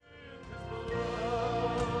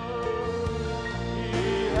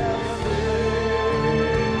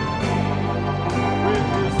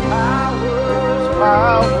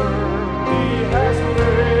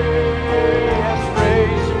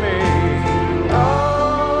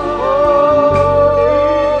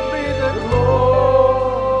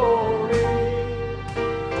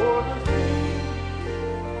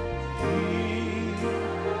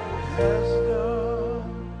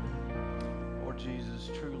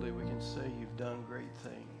truly we can say you've done great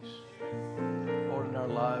things. Lord, in our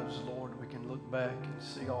lives, Lord, we can look back and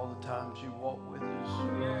see all the times you walked with us,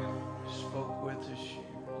 you spoke with us,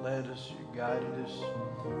 you led us, you guided us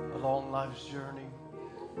along life's journey.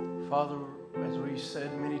 Father, as we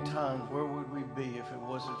said many times, where would we be if it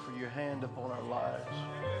wasn't for your hand upon our lives,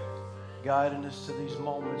 guiding us to these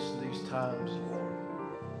moments, to these times, Lord.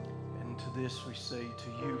 And to this we say,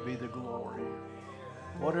 to you be the glory.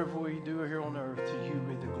 Whatever we do here on earth, to you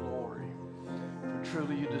be the glory. For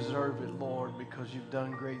truly you deserve it, Lord, because you've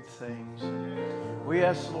done great things. We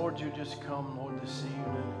ask, Lord, you just come, Lord, this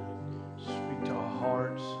evening, speak to our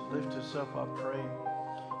hearts, lift us up, I pray.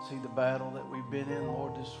 See the battle that we've been in,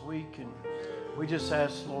 Lord, this week. And we just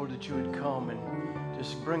ask, Lord, that you would come and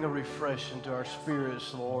just bring a refresh into our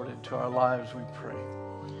spirits, Lord, into our lives, we pray.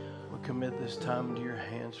 We commit this time into your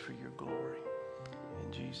hands for your glory.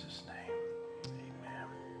 In Jesus' name, amen.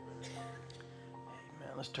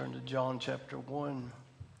 Amen. Let's turn to John chapter 1,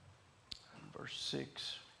 verse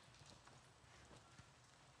 6.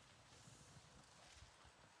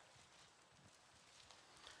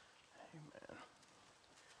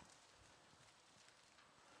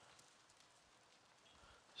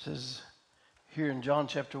 It says here in John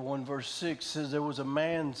chapter 1 verse 6, says there was a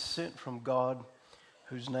man sent from God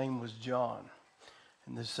whose name was John.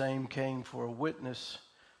 And the same came for a witness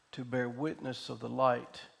to bear witness of the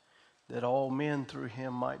light, that all men through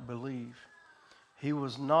him might believe. He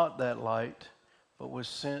was not that light, but was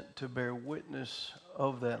sent to bear witness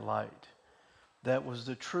of that light. That was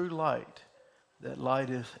the true light that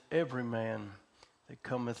lighteth every man that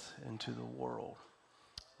cometh into the world.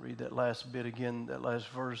 Read that last bit again, that last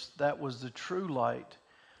verse. That was the true light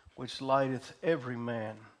which lighteth every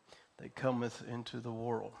man that cometh into the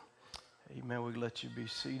world. Amen. We let you be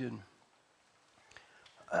seated.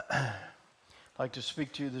 I'd like to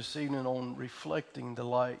speak to you this evening on reflecting the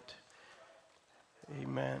light.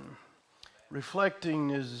 Amen. Reflection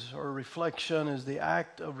is the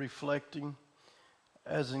act of reflecting,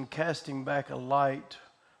 as in casting back a light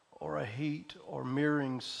or a heat or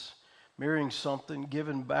mirroring something,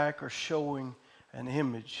 giving back or showing an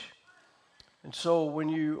image. And so when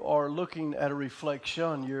you are looking at a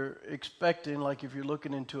reflection, you're expecting, like if you're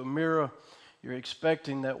looking into a mirror, you're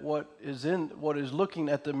expecting that what is looking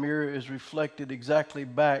at the mirror is reflected exactly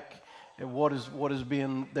back at what is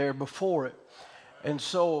being there before it. And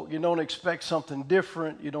so you don't expect something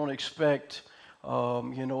different. You don't expect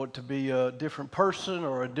it to be a different person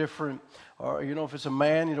or a different, or if it's a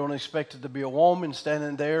man, you don't expect it to be a woman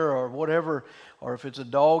standing there or whatever. Or if it's a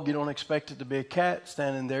dog, you don't expect it to be a cat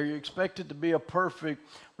standing there. You expect it to be a perfect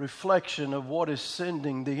reflection of what is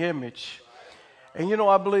sending the image. And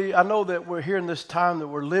I know that we're here in this time that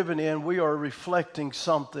we're living in, we are reflecting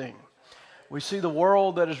something. We see the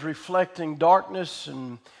world that is reflecting darkness,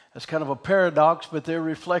 and that's kind of a paradox, but they're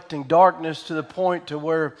reflecting darkness to the point to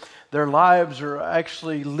where their lives are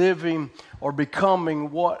actually living or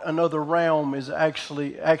becoming what another realm is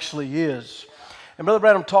actually is. And Brother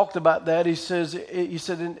Branham talked about that. He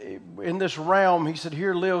said in this realm, he said,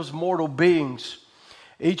 here lives mortal beings.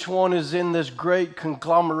 Each one is in this great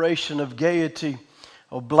conglomeration of gaiety,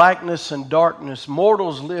 of blackness and darkness.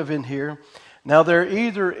 Mortals live in here. Now they're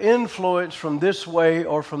either influenced from this way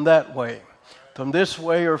or from that way. From this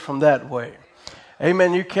way or from that way.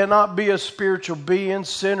 Amen. You cannot be a spiritual being,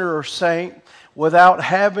 sinner or saint, without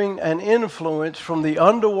having an influence from the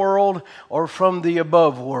underworld or from the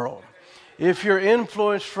above world. If you're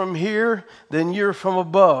influenced from here, then you're from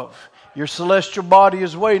above. Your celestial body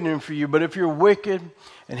is waiting for you. But if you're wicked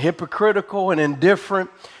and hypocritical and indifferent,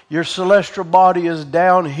 your celestial body is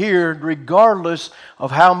down here regardless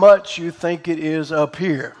of how much you think it is up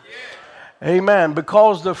here. Amen.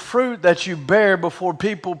 Because the fruit that you bear before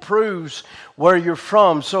people proves where you're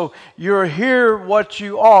from. So you're here what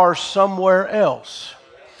you are somewhere else.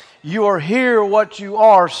 You are here what you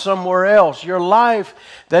are somewhere else. Your life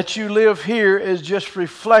that you live here is just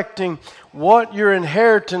reflecting what your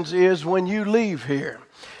inheritance is when you leave here.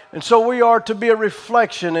 And so we are to be a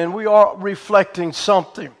reflection, and we are reflecting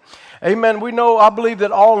something. Amen. I believe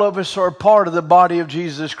that all of us are a part of the body of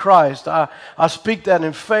Jesus Christ. I speak that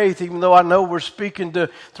in faith, even though I know we're speaking to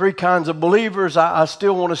three kinds of believers. I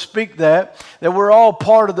still want to speak that we're all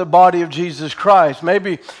part of the body of Jesus Christ.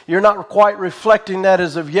 Maybe you're not quite reflecting that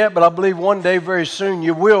as of yet, but I believe one day very soon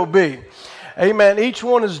you will be. Amen. Each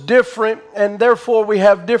one is different, and therefore we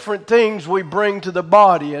have different things we bring to the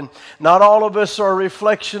body. And not all of us are a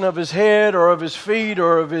reflection of his head or of his feet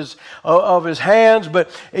or of his hands, but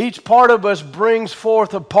each part of us brings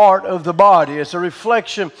forth a part of the body. It's a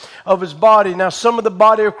reflection of his body. Now, some of the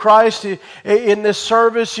body of Christ in this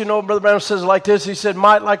service, Brother Branham says like this. He said,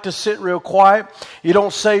 might like to sit real quiet. You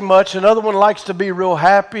don't say much. Another one likes to be real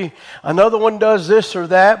happy. Another one does this or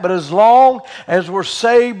that. But as long as we're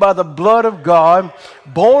saved by the blood of God,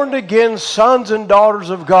 born again sons and daughters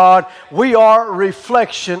of God, we are a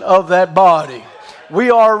reflection of that body. We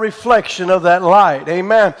are a reflection of that light.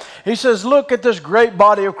 Amen. He says, look at this great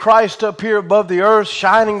body of Christ up here above the earth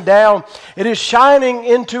shining down. It is shining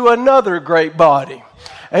into another great body.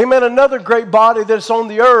 Amen. Another great body that's on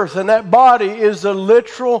the earth, and that body is the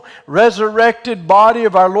literal resurrected body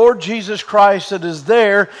of our Lord Jesus Christ that is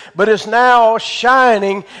there, but is now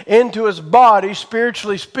shining into his body,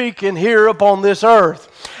 spiritually speaking, here upon this earth.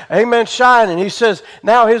 Amen. Shining. He says,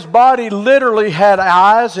 now his body literally had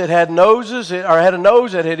eyes, it had noses, it had a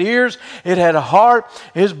nose, it had ears, it had a heart.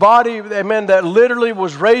 His body, amen, that literally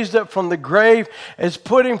was raised up from the grave, is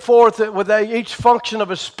putting forth with each function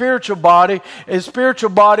of a spiritual body. His spiritual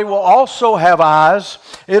body will also have eyes,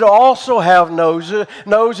 it'll also have nose,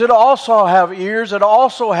 it'll also have ears, it'll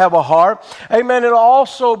also have a heart. Amen. It'll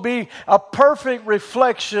also be a perfect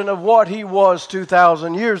reflection of what he was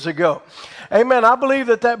 2,000 years ago. Amen. I believe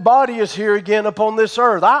that body is here again upon this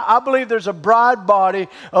earth. I believe there's a bride body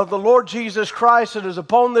of the Lord Jesus Christ that is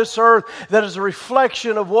upon this earth that is a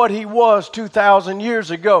reflection of what he was 2,000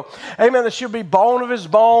 years ago. Amen. There should be bone of his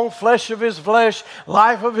bone, flesh of his flesh,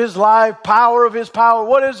 life of his life, power of his power.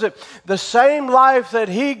 What is it? The same life that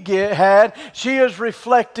he had, she is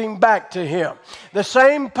reflecting back to him. The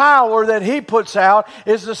same power that he puts out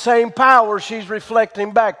is the same power she's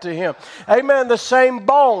reflecting back to him. Amen. The same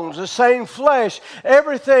bones, the same flesh,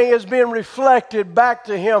 everything is being reflected back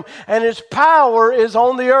to him, and his power is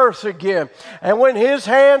on the earth again. And when his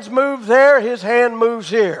hands move there, his hand moves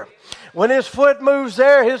here. When his foot moves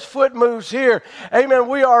there, his foot moves here. Amen.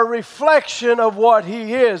 We are a reflection of what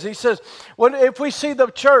he is. He says, if we see the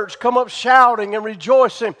church come up shouting and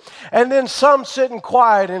rejoicing, and then some sitting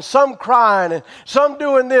quiet and some crying and some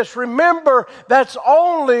doing this, remember that's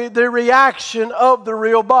only the reaction of the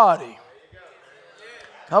real body.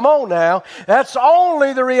 Come on now. That's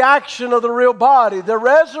only the reaction of the real body. The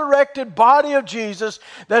resurrected body of Jesus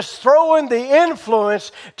that's throwing the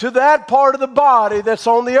influence to that part of the body that's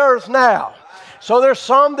on the earth now. So there's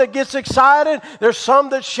some that gets excited. There's some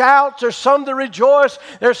that shouts. There's some that rejoice.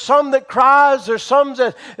 There's some that cries. There's some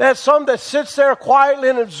that sits there quietly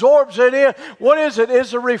and absorbs it in. What is it?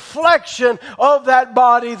 It's a reflection of that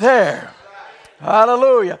body there.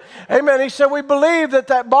 Hallelujah. Amen. He said we believe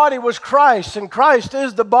that body was Christ, and Christ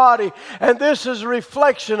is the body, and this is a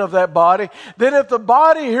reflection of that body. Then if the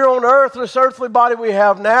body here on earth, this earthly body we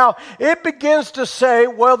have now, it begins to say,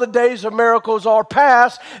 well, the days of miracles are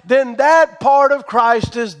past, then that part of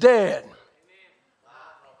Christ is dead.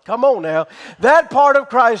 Come on now. That part of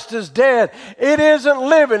Christ is dead. It isn't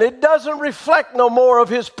living. It doesn't reflect no more of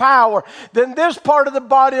his power. Then this part of the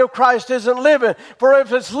body of Christ isn't living. For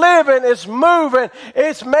if it's living, it's moving.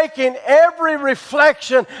 It's making every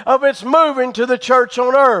reflection of its moving to the church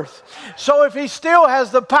on earth. So if he still has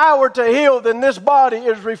the power to heal, then this body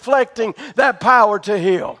is reflecting that power to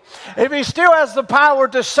heal. If he still has the power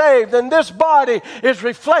to save, then this body is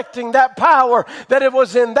reflecting that power that it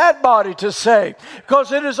was in that body to save.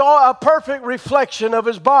 Because it is all a perfect reflection of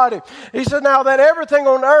his body. He said now that everything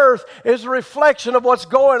on earth is a reflection of what's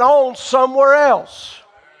going on somewhere else.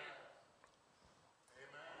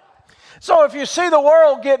 So if you see the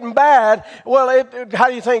world getting bad, well, how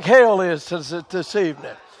do you think hell is this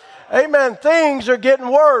evening? Amen. Things are getting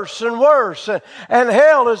worse and worse, and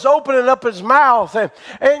hell is opening up its mouth. And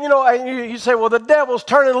you say, well, the devil's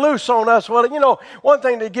turning loose on us. Well, one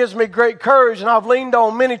thing that gives me great courage, and I've leaned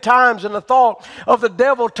on many times in the thought of the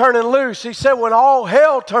devil turning loose. He said, when all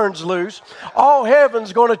hell turns loose, all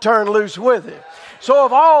heaven's going to turn loose with it. So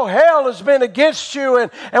if all hell has been against you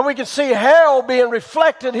and we can see hell being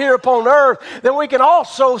reflected here upon earth, then we can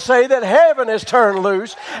also say that heaven has turned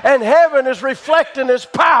loose and heaven is reflecting its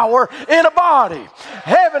power in a body.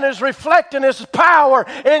 Heaven is reflecting its power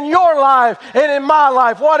in your life and in my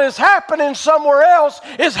life. What is happening somewhere else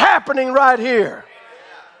is happening right here.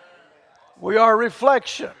 We are a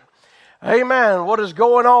reflection. Amen. What is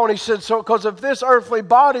going on? He said, so because if this earthly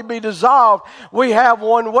body be dissolved, we have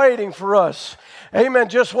one waiting for us. Amen.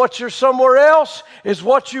 Just what you're somewhere else is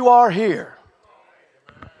what you are here.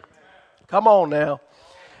 Come on now.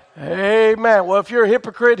 Amen. Well, if you're a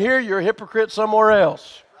hypocrite here, you're a hypocrite somewhere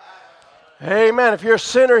else. Amen. If you're a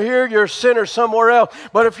sinner here, you're a sinner somewhere else.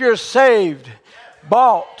 But if you're saved,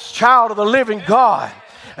 bought, child of the living God,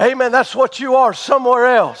 amen, that's what you are somewhere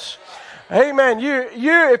else. Amen.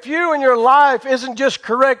 If you and your life isn't just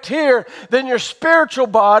correct here, then your spiritual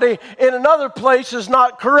body in another place is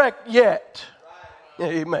not correct yet.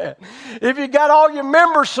 Amen. If you got all your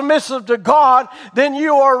members submissive to God, then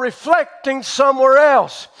you are reflecting somewhere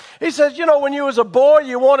else. He says, when you was a boy,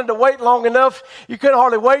 you wanted to wait long enough. You couldn't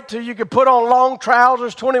hardly wait till you could put on long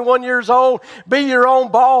trousers, 21 years old, be your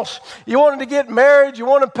own boss. You wanted to get married. You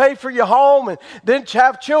wanted to pay for your home and then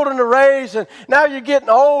have children to raise. And now you're getting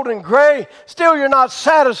old and gray. Still, you're not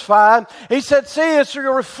satisfied. He said, see, it's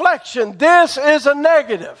your reflection. This is a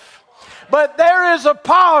negative. But there is a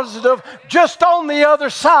positive just on the other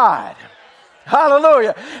side.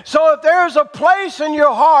 Hallelujah. So if there's a place in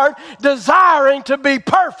your heart desiring to be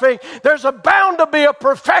perfect, there's bound to be a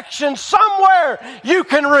perfection somewhere you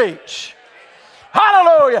can reach.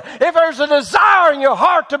 Hallelujah. If there's a desire in your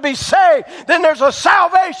heart to be saved, then there's a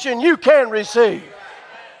salvation you can receive.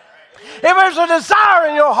 If there's a desire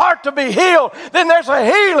in your heart to be healed, then there's a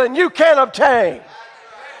healing you can obtain.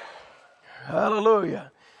 Hallelujah.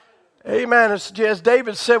 Amen. As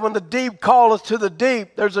David said, when the deep calleth to the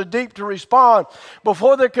deep, there's a deep to respond.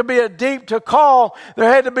 Before there could be a deep to call, there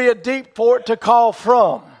had to be a deep for it to call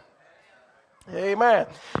from. Amen.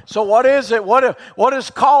 So what is it? What is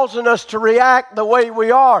causing us to react the way we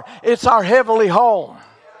are? It's our heavenly home.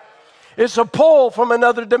 It's a pull from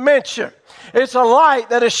another dimension. It's a light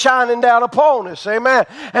that is shining down upon us. Amen.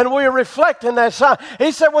 And we are reflecting that sun.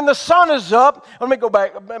 He said when the sun is up, let me go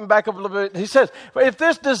back up a little bit. He says, if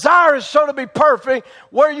this desire is so to be perfect,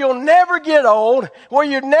 where you'll never get old, where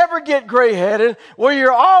you never get gray-headed, where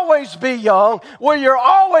you'll always be young, where you'll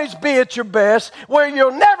always be at your best, where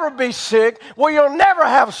you'll never be sick, where you'll never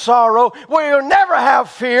have sorrow, where you'll never have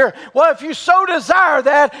fear. Well, if you so desire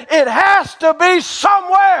that, it has to be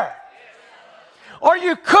somewhere. Or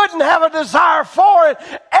you couldn't have a desire for it.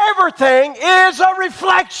 Everything is a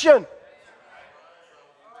reflection.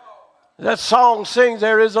 That song sings,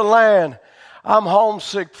 there is a land I'm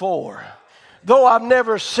homesick for, though I've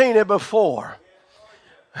never seen it before.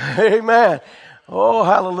 Amen. Oh,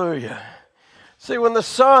 hallelujah. See, when the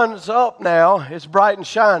sun's up now, it's bright and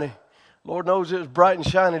shiny. Lord knows it was bright and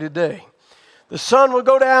shiny today. The sun will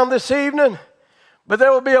go down this evening, but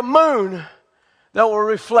there will be a moon that will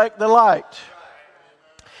reflect the light.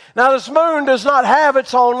 Now, this moon does not have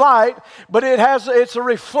its own light, but it's a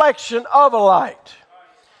reflection of a light.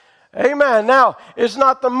 Amen. Now, it's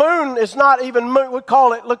not the moon. It's not even moon. We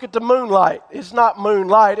call it, look at the moonlight. It's not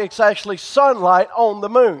moonlight. It's actually sunlight on the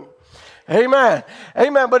moon. Amen.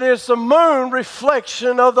 Amen. But it's the moon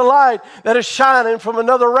reflection of the light that is shining from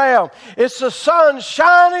another realm. It's the sun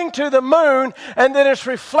shining to the moon, and then it's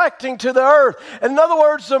reflecting to the earth. In other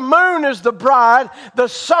words, the moon is the bride. The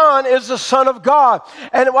sun is the Son of God.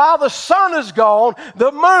 And while the sun is gone,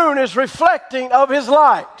 the moon is reflecting of His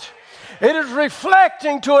light. It is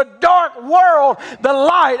reflecting to a dark world the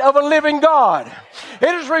light of a living God.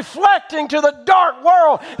 It is reflecting to the dark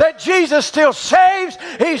world that Jesus still saves,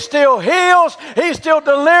 He still heals, He still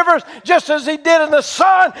delivers, just as He did in the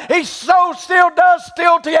sun. He so still does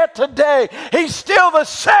still yet today. He's still the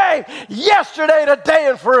same yesterday, today,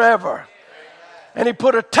 and forever. And He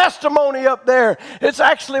put a testimony up there. It's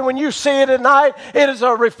actually, when you see it at night, it is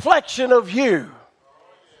a reflection of you.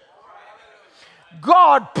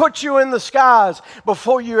 God put you in the skies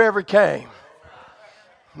before you ever came.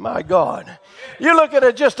 My God. You look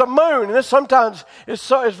at just a moon, and sometimes it's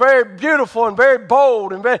very beautiful and very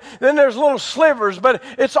bold, and then there's little slivers, but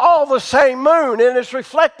it's all the same moon, and it's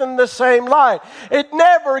reflecting the same light. It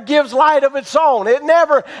never gives light of its own. It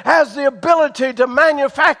never has the ability to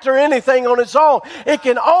manufacture anything on its own. It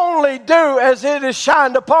can only do as it is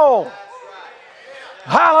shined upon.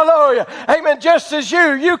 Hallelujah. Amen. Just as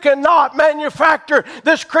you cannot manufacture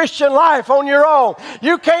this Christian life on your own.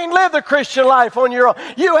 You can't live the Christian life on your own.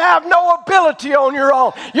 You have no ability on your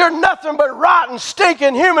own. You're nothing but rotten,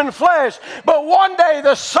 stinking human flesh. But one day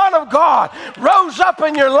the Son of God rose up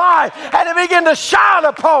in your life and He began to shine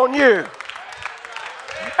upon you.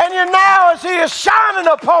 And you now, as He is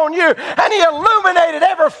shining upon you, and He illuminated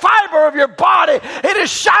every fiber of your body, it is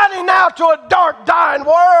shining now to a dark, dying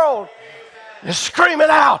world. You're screaming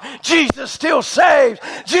out, Jesus still saves,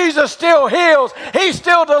 Jesus still heals, He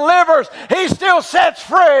still delivers, He still sets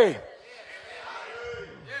free.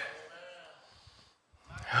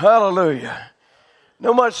 Hallelujah.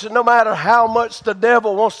 No matter how much the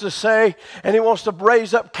devil wants to say, and he wants to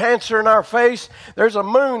raise up cancer in our face, there's a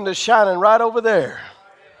moon that's shining right over there.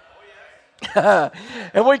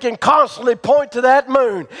 And we can constantly point to that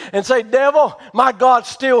moon and say, devil, my God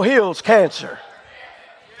still heals cancer.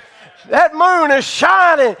 That moon is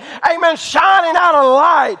shining, amen, shining out of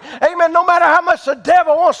light. Amen, no matter how much the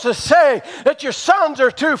devil wants to say that your sons are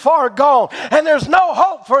too far gone and there's no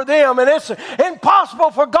hope for them and it's impossible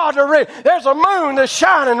for God to reach. There's a moon that's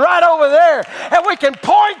shining right over there and we can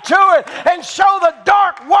point to it and show the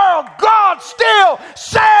dark world God still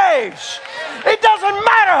saves. It doesn't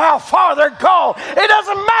matter how far they're gone. It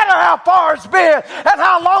doesn't matter how far it's been and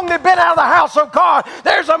how long they've been out of the house of God.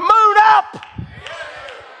 There's a moon up.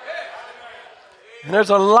 And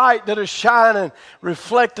there's a light that is shining,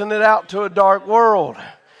 reflecting it out to a dark world.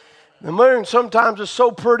 The moon sometimes is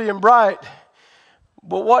so pretty and bright.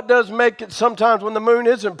 But what does make it sometimes when the moon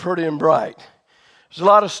isn't pretty and bright? There's a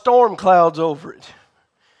lot of storm clouds over it.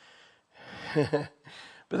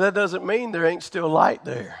 But that doesn't mean there ain't still light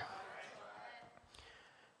there.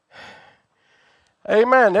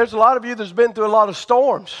 Amen. There's a lot of you that's been through a lot of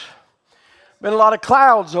storms. Been a lot of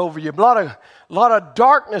clouds over you. A lot of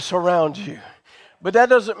darkness around you. But that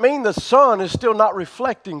doesn't mean the sun is still not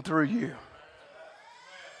reflecting through you.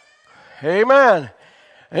 Amen.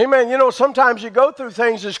 Amen. You know, sometimes you go through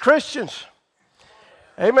things as Christians.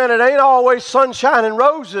 Amen. It ain't always sunshine and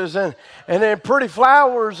roses and then pretty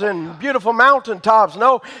flowers and beautiful mountaintops.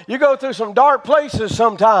 No, you go through some dark places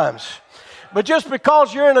sometimes. But just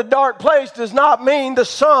because you're in a dark place does not mean the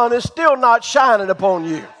sun is still not shining upon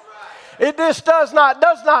you. This does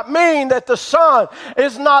not mean that the sun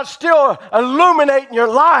is not still illuminating your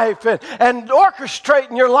life and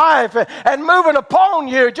orchestrating your life and moving upon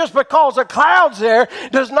you. Just because a cloud's there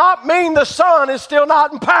does not mean the sun is still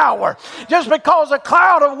not in power. Just because a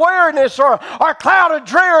cloud of weariness or a cloud of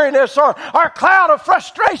dreariness or a cloud of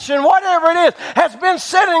frustration, whatever it is, has been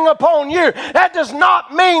sitting upon you, that does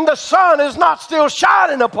not mean the sun is not still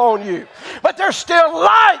shining upon you. But there's still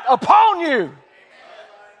light upon you.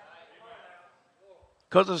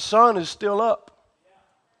 Because the sun is still up.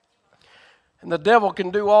 And the devil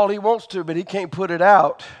can do all he wants to, but he can't put it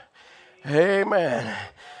out. Amen.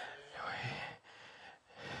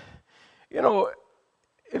 You know,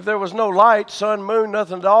 if there was no light, sun, moon,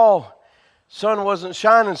 nothing at all, sun wasn't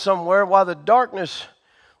shining somewhere, why the darkness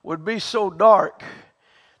would be so dark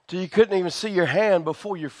till you couldn't even see your hand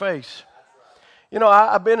before your face. You know,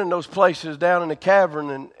 I've been in those places down in the cavern,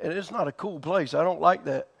 and it's not a cool place. I don't like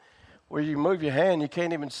that. Where you move your hand, you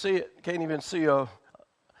can't even see it. Can't even see you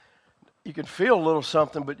can feel a little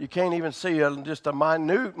something, but you can't even see just a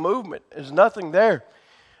minute movement. There's nothing there.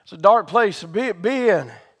 It's a dark place to be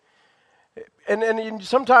in. And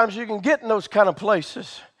sometimes you can get in those kind of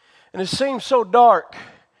places. And it seems so dark.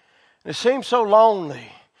 And it seems so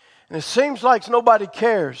lonely. And it seems like nobody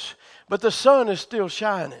cares. But the sun is still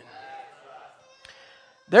shining.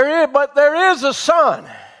 But there is a sun.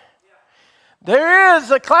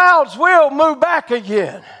 The clouds will move back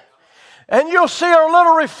again. And you'll see a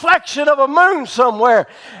little reflection of a moon somewhere.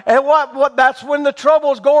 And that's when the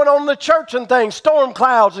trouble is going on in the church and things. Storm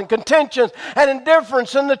clouds and contentions and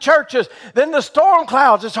indifference in the churches. Then the storm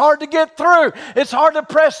clouds, it's hard to get through. It's hard to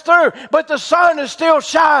press through. But the sun is still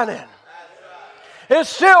shining.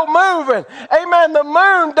 It's still moving. Amen. The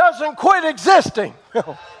moon doesn't quit existing.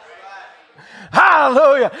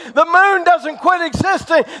 Hallelujah. The moon doesn't quit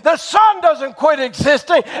existing. The sun doesn't quit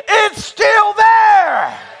existing. It's still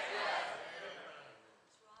there.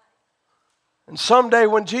 And someday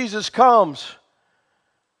when Jesus comes,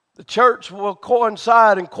 the church will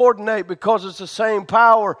coincide and coordinate because it's the same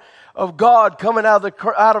power of God coming out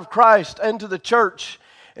of Christ into the church.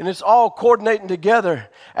 And it's all coordinating together.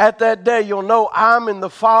 At that day, you'll know I'm in the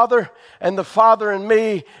Father, and the Father in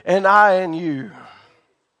me, and I in you.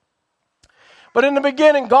 But in the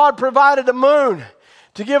beginning, God provided a moon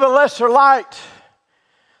to give a lesser light.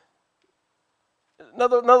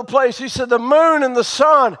 Another place, he said, the moon and the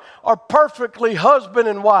sun are perfectly husband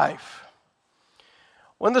and wife.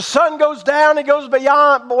 When the sun goes down, it goes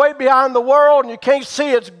way beyond the world, and you can't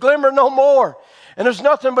see its glimmer no more. And there's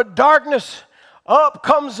nothing but darkness. Up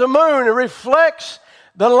comes the moon and reflects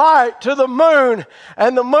the light to the moon,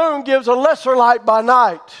 and the moon gives a lesser light by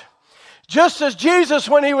night. Just as Jesus,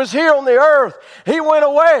 when he was here on the earth, he went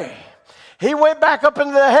away. He went back up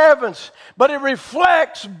into the heavens, but it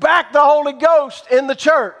reflects back the Holy Ghost in the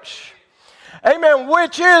church. Amen.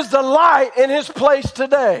 Which is the light in his place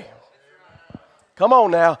today. Come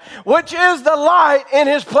on now. Which is the light in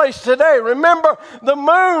his place today. Remember, the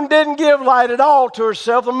moon didn't give light at all to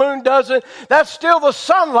herself. The moon doesn't. That's still the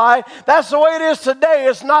sunlight. That's the way it is today.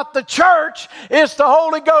 It's not the church. It's the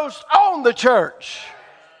Holy Ghost on the church.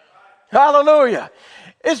 Hallelujah.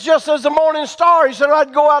 It's just as the morning star. He said,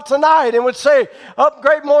 I'd go out tonight and would say, up,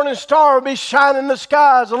 great morning star, would be shining in the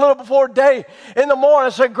skies a little before day in the morning. I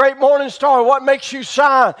said, great morning star, what makes you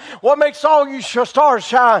shine? What makes all you stars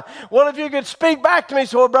shine? Well, if you could speak back to me,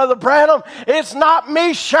 so, well, Brother Branham, it's not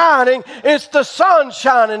me shining, it's the sun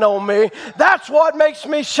shining on me. That's what makes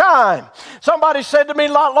me shine. Somebody said to me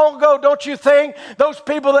not long ago, don't you think those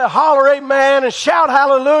people that holler amen and shout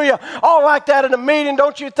hallelujah, all like that in a meeting,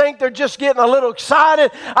 don't you think they're just getting a little excited?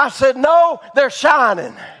 I said, no, they're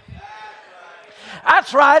shining.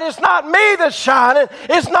 That's right. It's not me that's shining.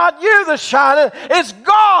 It's not you that's shining. It's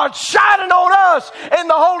God shining on us in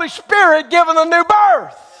the Holy Spirit giving a new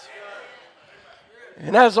birth.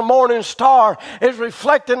 And as the morning star is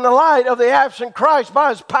reflecting the light of the absent Christ by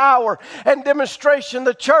his power and demonstration,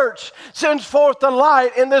 the church sends forth the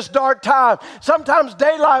light in this dark time. Sometimes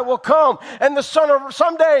daylight will come, and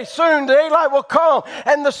someday soon daylight will come,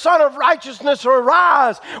 and the Son of Righteousness will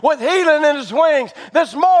arise with healing in his wings.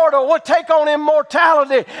 This mortal will take on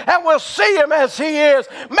immortality, and we'll see him as he is,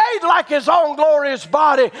 made like his own glorious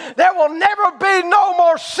body. There will never be no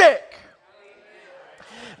more sick.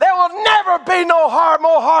 There will never be more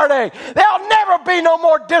heartache. There'll never be no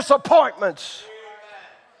more disappointments.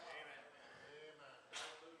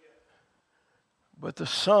 But the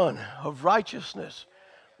Son of Righteousness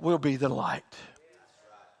will be the light.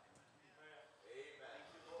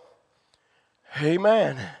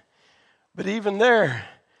 Amen. But even there,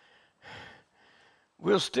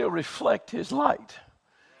 we'll still reflect his light.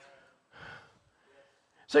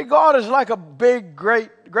 See, God is like a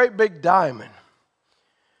great big diamond.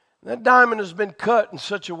 That diamond has been cut in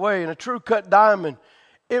such a way, and a true cut diamond,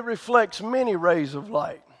 it reflects many rays of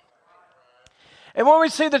light. And when we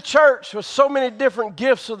see the church with so many different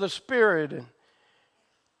gifts of the Spirit, and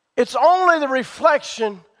it's only the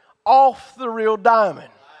reflection off the real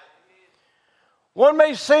diamond. One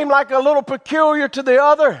may seem like a little peculiar to the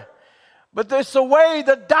other, but it's the way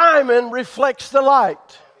the diamond reflects the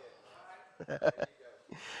light.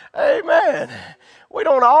 Amen. We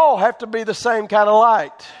don't all have to be the same kind of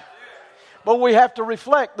light, but we have to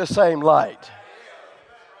reflect the same light.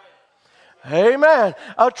 Amen.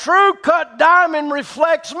 A true cut diamond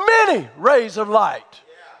reflects many rays of light.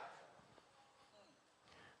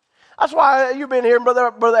 That's why you've been hearing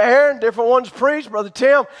Brother Aaron, different ones preach, Brother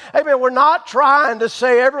Tim. Amen. We're not trying to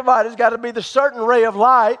say everybody's got to be the certain ray of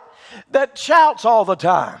light that shouts all the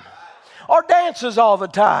time or dances all the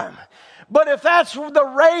time. But if that's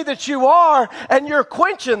the ray that you are and you're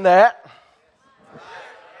quenching that,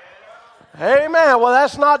 amen. Well,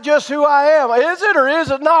 that's not just who I am. Is it or is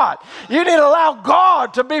it not? You need to allow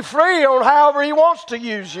God to be free on however he wants to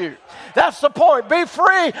use you. That's the point. Be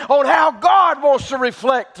free on how God wants to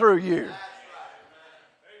reflect through you.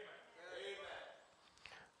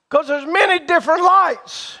 Because there's many different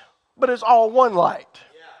lights, but it's all one light.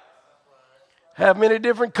 Have many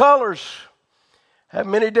different colors. Have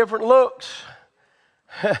many different looks.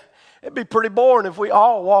 It'd be pretty boring if we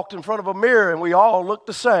all walked in front of a mirror and we all looked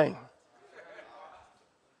the same.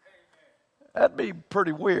 That'd be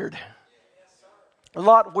pretty weird. A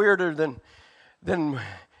lot weirder than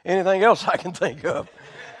anything else I can think of.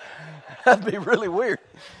 That'd be really weird.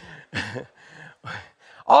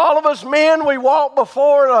 All of us men, we walk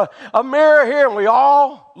before a mirror here and we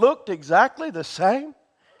all looked exactly the same.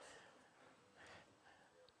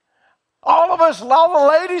 All of us, all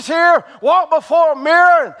the ladies here, walk before a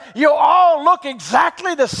mirror and you all look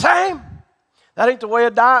exactly the same. That ain't the way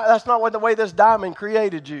that's not the way this diamond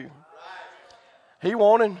created you. He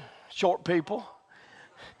wanted short people.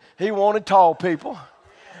 He wanted tall people.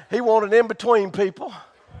 He wanted in-between people.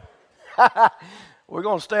 We're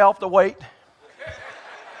going to stay off the weight.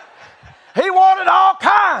 He wanted all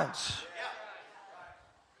kinds.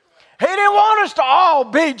 He didn't want us to all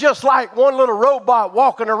be just like one little robot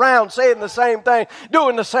walking around saying the same thing,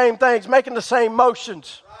 doing the same things, making the same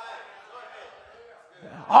motions.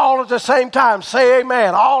 All at the same time. Say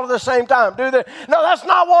amen. All at the same time. Do that. No, that's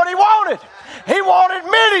not what he wanted. He wanted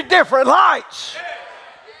many different lights.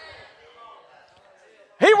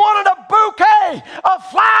 He wanted a bouquet of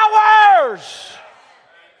flowers.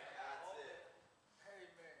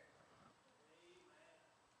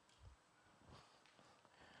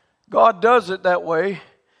 God does it that way.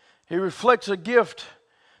 He reflects a gift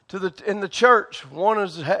in the church. One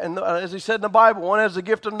is, as he said in the Bible, one has the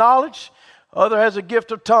gift of knowledge, other has a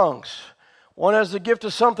gift of tongues. One has the gift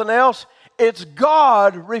of something else. It's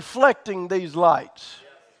God reflecting these lights.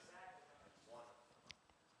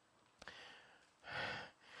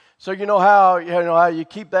 So you know how you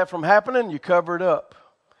keep that from happening? You cover it up,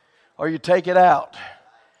 or you take it out.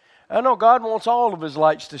 I know God wants all of his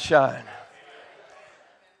lights to shine.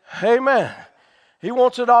 Amen. He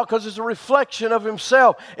wants it all because it's a reflection of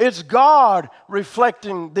himself. It's God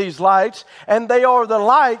reflecting these lights, and they are the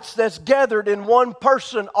lights that's gathered in one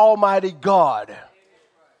person, Almighty God.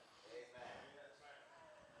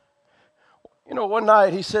 You know, one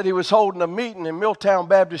night he said he was holding a meeting in Milltown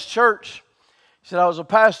Baptist Church. He said, I was a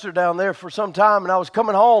pastor down there for some time, and I was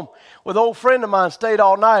coming home with an old friend of mine, stayed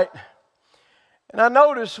all night. And I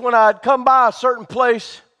noticed when I'd come by a certain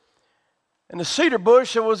place in the cedar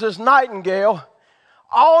bush, there was this nightingale.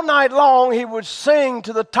 All night long, he would sing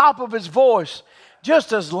to the top of his voice,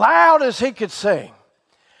 just as loud as he could sing.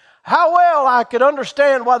 How well I could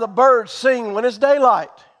understand why the birds sing when it's daylight.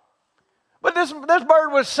 But this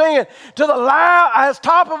bird was singing to the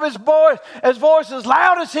top of his voice as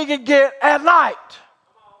loud as he could get at night.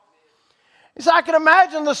 He said, I can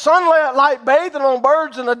imagine the sunlight bathing on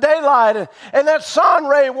birds in the daylight and that sun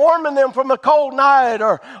ray warming them from a cold night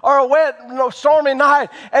or a wet, stormy night,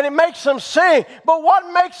 and it makes them sing. But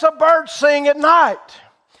what makes a bird sing at night?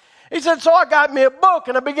 He said, so I got me a book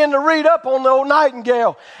and I began to read up on the old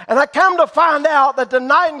nightingale. And I come to find out that the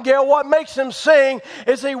nightingale, what makes him sing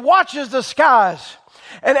is he watches the skies.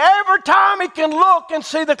 And every time he can look and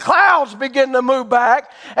see the clouds begin to move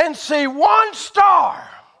back and see one star,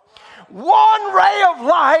 one ray of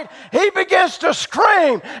light, he begins to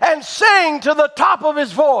scream and sing to the top of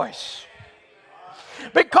his voice.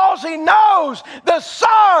 Because he knows the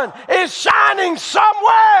sun is shining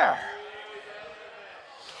somewhere.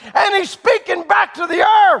 And he's speaking back to the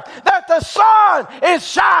earth that the sun is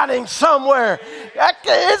shining somewhere.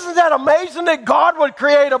 Isn't that amazing that God would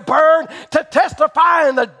create a bird to testify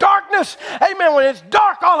in the darkness? Amen. When it's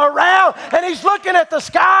dark all around and he's looking at the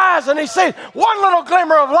skies and he sees one little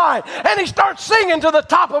glimmer of light and he starts singing to the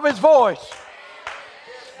top of his voice.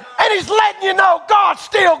 And he's letting you know God's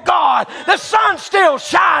still God. The sun's still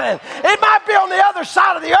shining. It might be on the other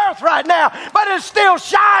side of the earth right now, but it's still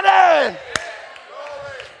shining.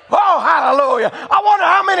 Oh, hallelujah. I wonder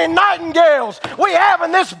how many nightingales we have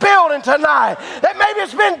in this building tonight. That maybe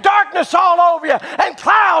it's been darkness all over you and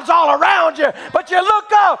clouds all around you, but you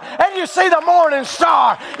look up and you see the morning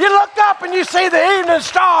star. You look up and you see the evening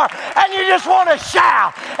star and you just want to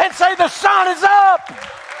shout and say the sun is up.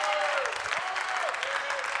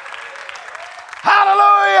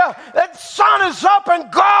 Hallelujah. That sun is up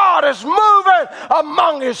and God is moving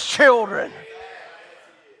among his children.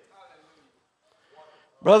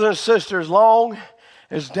 Brothers and sisters, long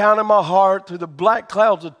as down in my heart through the black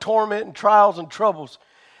clouds of torment and trials and troubles,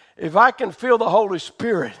 if I can feel the Holy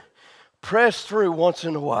Spirit press through once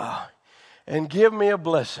in a while and give me a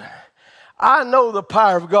blessing, I know the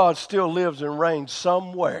power of God still lives and reigns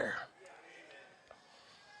somewhere.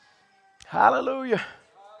 Hallelujah.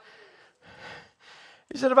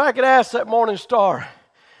 He said, if I could ask that morning star,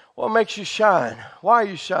 what makes you shine? Why are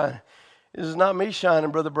you shining? This is not me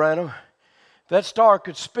shining, Brother Branham. That star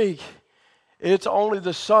could speak. It's only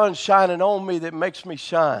the sun shining on me that makes me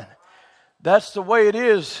shine. That's the way it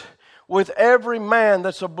is with every man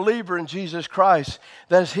that's a believer in Jesus Christ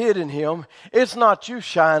that's hid in him. It's not you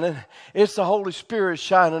shining. It's the Holy Spirit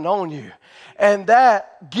shining on you. And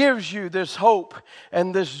that gives you this hope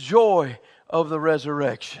and this joy of the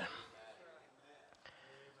resurrection.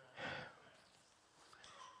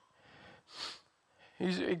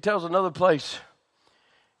 He tells another place.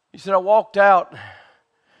 He said, I walked out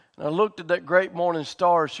and I looked at that great morning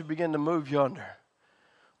star as she began to move yonder.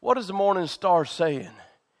 What is the morning star saying?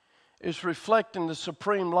 It's reflecting the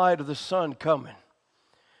supreme light of the sun coming.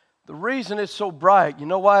 The reason it's so bright, you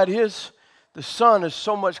know why it is? The sun is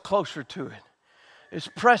so much closer to it. It's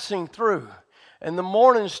pressing through. And the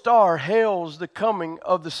morning star hails the coming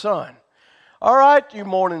of the sun. All right, you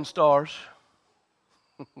morning stars.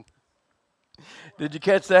 Did you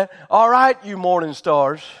catch that? All right, you morning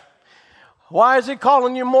stars. Why is he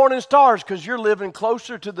calling you morning stars? Because you're living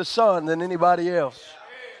closer to the sun than anybody else.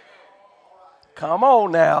 Come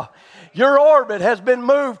on now. Your orbit has been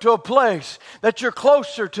moved to a place that you're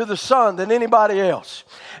closer to the sun than anybody else.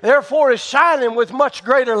 Therefore, it's shining with much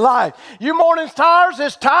greater light. You morning stars,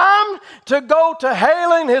 it's time to go to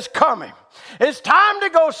hailing his coming. It's time to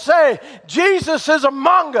go say, Jesus is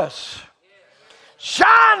among us.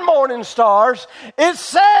 Shine, morning stars. It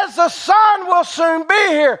says the sun will soon be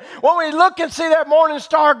here. When we look and see that morning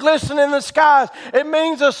star glistening in the skies, it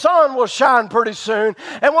means the sun will shine pretty soon.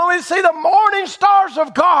 And when we see the morning stars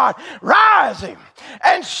of God rising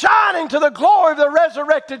and shining to the glory of the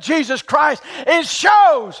resurrected Jesus Christ, it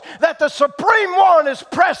shows that the Supreme One is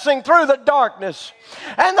pressing through the darkness.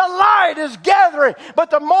 And the light is gathering,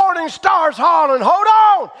 but the morning star's hollering, hold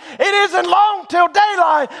on. It isn't long till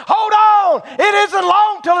daylight. Hold on. It isn't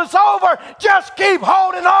long till it's over. Just keep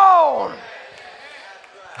holding on.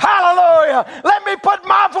 Hallelujah. Let me put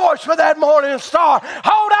my voice for that morning star.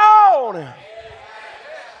 Hold on.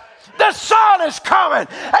 The sun is coming.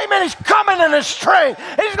 Amen. He's coming in his strength.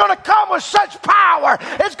 He's going to come with such power.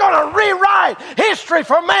 It's going to rewrite history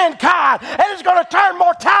for mankind. And it's going to turn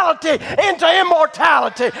mortality into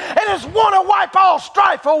immortality. And it's going to wipe all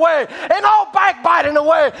strife away and all backbiting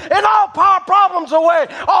away and all power problems away.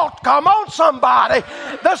 Oh, come on, somebody.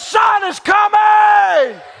 The sun is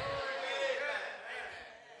coming.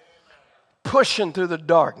 Pushing through the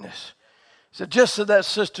darkness. So just as that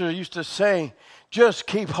sister used to say, just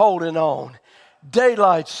keep holding on.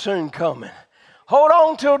 Daylight's soon coming. Hold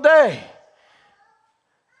on till day.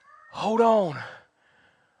 Hold on.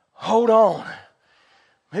 Hold on.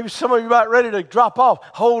 Maybe some of you about ready to drop off.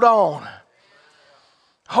 Hold on.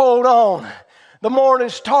 Hold on. The morning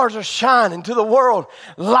stars are shining to the world,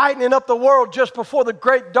 lightening up the world just before the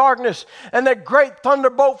great darkness. And that great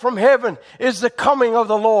thunderbolt from heaven is the coming of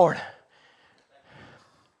the Lord.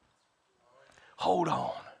 Hold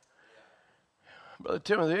on. Brother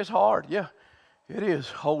Timothy, it's hard. Yeah, it is.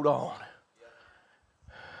 Hold on.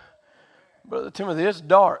 Brother Timothy, it's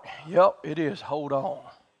dark. Yep, it is. Hold on.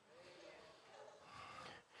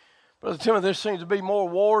 Brother Timothy, there seems to be more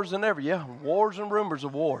wars than ever. Yeah, wars and rumors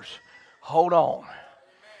of wars. Hold on.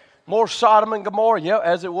 More Sodom and Gomorrah. Yeah,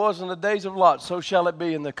 as it was in the days of Lot, so shall it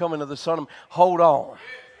be in the coming of the Son of Man. Hold on.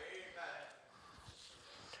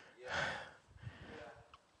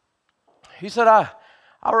 He said, I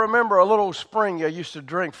remember a little spring I used to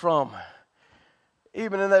drink from.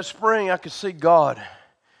 Even in that spring, I could see God.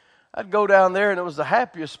 I'd go down there, and it was the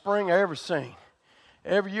happiest spring I ever seen.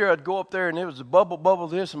 Every year, I'd go up there, and it was a bubble, bubble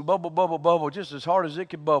this, and bubble, bubble, bubble, just as hard as it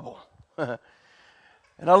could bubble. And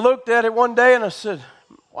I looked at it one day, and I said,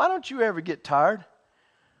 why don't you ever get tired?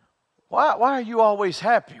 Why are you always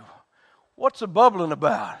happy? What's the bubbling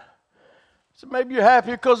about? I said, maybe you're happy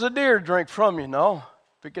because the deer drink from you. No.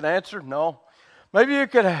 If you could answer, no. Maybe you're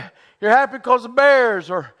happy because of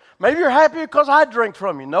bears, or maybe you're happy because I drink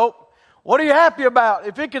from you. Nope. What are you happy about?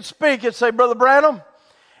 If it could speak, it'd say, Brother Branham,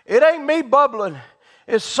 it ain't me bubbling.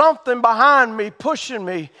 It's something behind me, pushing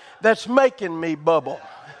me, that's making me bubble.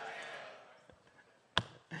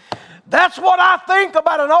 That's what I think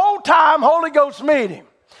about an old-time Holy Ghost meeting.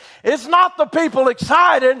 It's not the people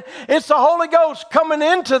excited. It's the Holy Ghost coming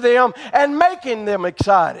into them and making them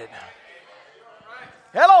excited.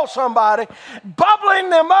 Hello, somebody. Bubbling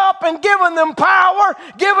them up and giving them power,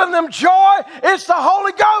 giving them joy. It's the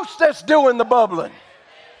Holy Ghost that's doing the bubbling.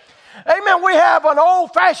 Amen. We have an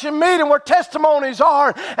old-fashioned meeting where testimonies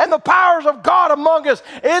are and the powers of God among us.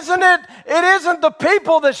 Isn't it? It isn't the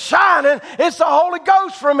people that's shining. It's the Holy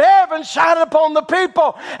Ghost from heaven shining upon the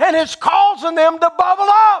people, and it's causing them to bubble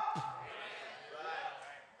up.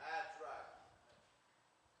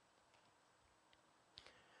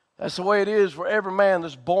 That's the way it is for every man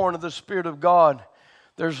that's born of the Spirit of God.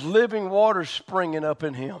 There's living waters springing up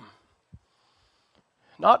in him.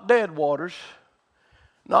 Not dead waters,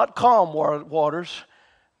 not calm waters,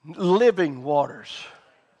 living waters.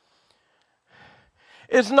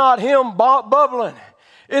 It's not him bubbling.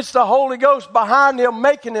 It's the Holy Ghost behind him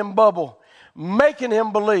making him bubble, making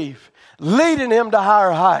him believe, leading him to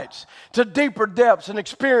higher heights, to deeper depths and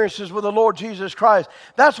experiences with the Lord Jesus Christ.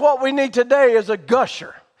 That's what we need today is a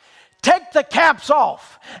gusher. Take the caps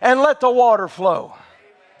off and let the water flow.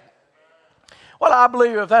 Well, I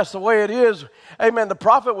believe if that's the way it is, amen, the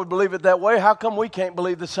prophet would believe it that way. How come we can't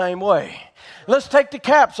believe the same way? Let's take the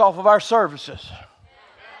caps off of our services.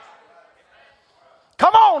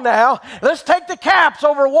 Come on now. Let's take the caps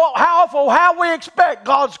over how we expect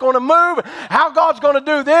God's going to move, how God's going to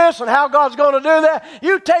do this and how God's going to do that.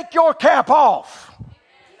 You take your cap off.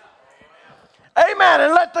 Amen.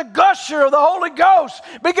 And let the gusher of the Holy Ghost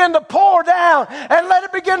begin to pour down and let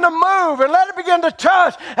it begin to move and let it begin to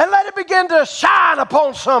touch and let it begin to shine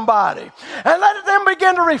upon somebody and let them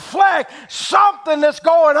begin to reflect something that's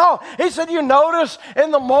going on. He said, you notice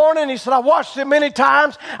in the morning, he said, I watched it many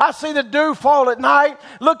times. I see the dew fall at night.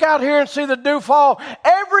 Look out here and see the dew fall.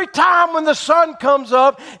 Every time when the sun comes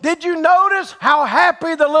up, did you notice how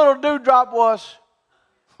happy the little dewdrop was?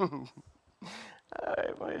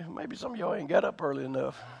 Maybe some of y'all ain't got up early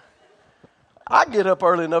enough. I get up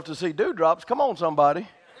early enough to see dewdrops. Come on, somebody.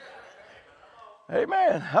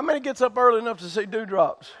 Amen. How many gets up early enough to see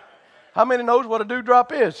dewdrops? How many knows what a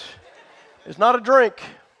dewdrop is? It's not a drink.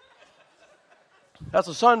 That's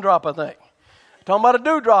a sun drop, I think. I'm talking about a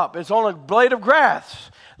dewdrop. It's on a blade of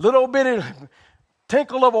grass. Little bitty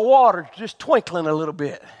tinkle of a water just twinkling a little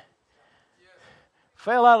bit.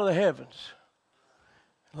 Fell out of the heavens.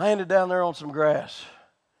 Landed down there on some grass,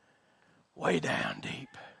 way down deep.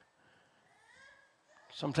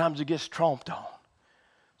 Sometimes it gets tromped on.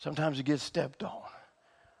 Sometimes it gets stepped on.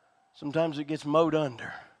 Sometimes it gets mowed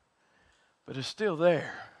under. But it's still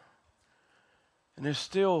there. And it's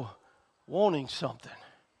still wanting something.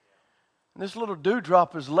 And this little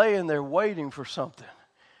dewdrop is laying there waiting for something.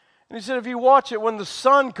 And he said, if you watch it when the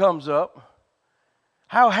sun comes up,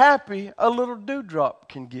 how happy a little dewdrop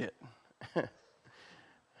can get.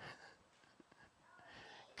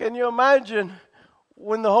 Can you imagine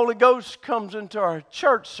when the Holy Ghost comes into our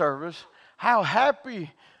church service, how happy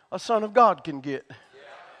a son of God can get?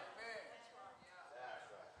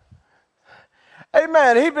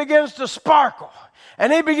 Amen. He begins to sparkle.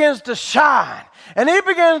 And he begins to shine. And he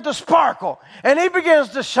begins to sparkle. And he begins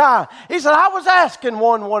to shine. He said, I was asking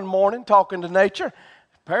one morning, talking to nature.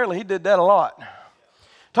 Apparently he did that a lot.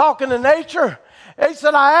 Talking to nature. He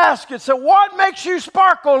said, I asked it, said, what makes you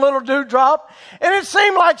sparkle, little dewdrop? And it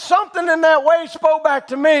seemed like something in that way spoke back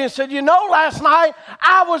to me and said, you know, last night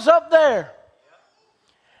I was up there.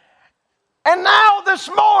 And now this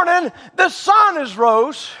morning the sun has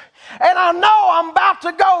rose. And I know I'm about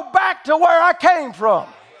to go back to where I came from.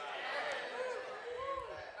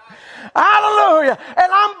 Hallelujah.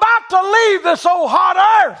 And I'm about to leave this old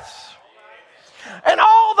hot earth. And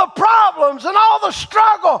all the problems and all the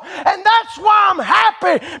struggle. And that's why I'm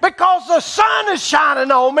happy. Because the sun is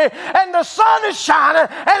shining on me. And the sun is shining.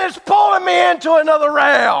 And it's pulling me into another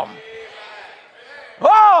realm.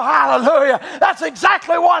 Oh, hallelujah. That's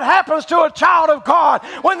exactly what happens to a child of God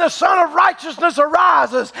when the Son of Righteousness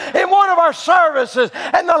arises in one of our services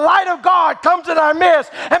and the light of God comes in our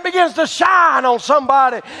midst and begins to shine on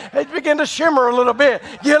somebody. It begins to shimmer a little bit,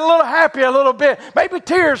 get a little happy a little bit. Maybe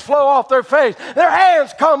tears flow off their face. Their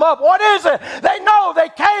hands come up. What is it? They know they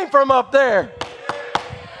came from up there.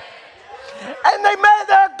 And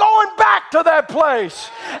they're going back to that place.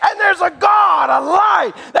 And there's a God, a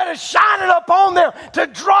light that is shining upon them to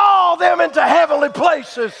draw them into heavenly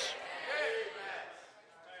places.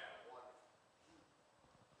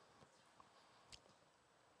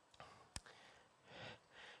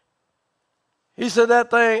 He said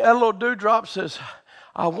that little dewdrop says,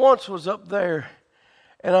 I once was up there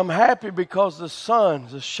and I'm happy because the sun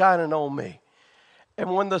is shining on me.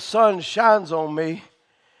 And when the sun shines on me,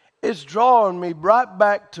 it's drawing me right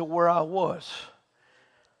back to where I was.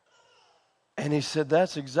 And he said,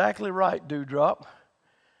 that's exactly right, dewdrop.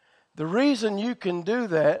 The reason you can do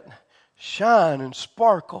that, shine and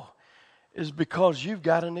sparkle, is because you've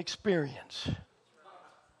got an experience.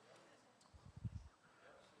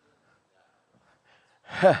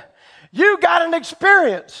 You got an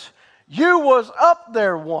experience. You was up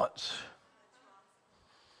there once.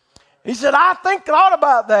 He said, I thought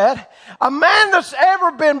about that. A man that's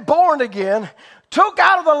ever been born again took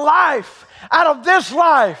out of this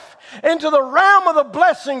life, into the realm of the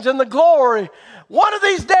blessings and the glory. One of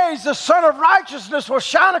these days, the Son of Righteousness will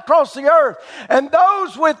shine across the earth. And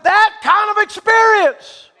those with that kind of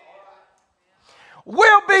experience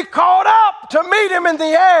will be caught up to meet him in the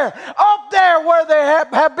air, up there where they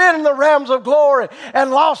have been in the realms of glory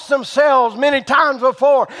and lost themselves many times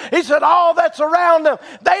before. He said, all that's around them,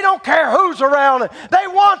 they don't care who's around them. They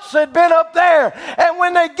once had been up there. And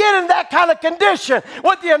when they get in that kind of condition,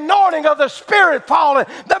 with the anointing of the Spirit falling,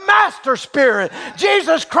 the Master Spirit,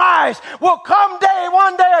 Jesus Christ will come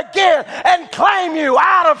one day again and claim you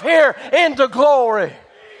out of here into glory.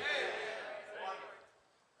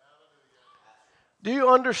 Do you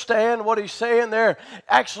understand what he's saying there?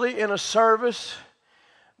 Actually, in a service,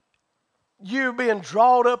 you being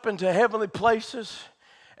drawn up into heavenly places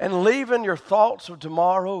and leaving your thoughts of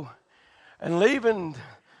tomorrow and leaving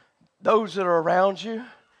those that are around you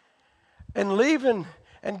and leaving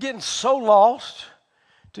and getting so lost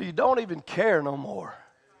till you don't even care no more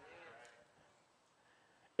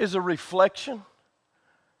is a reflection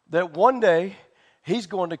that one day he's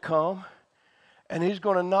going to come. And he's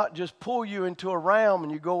going to not just pull you into a realm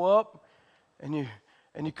and you go up and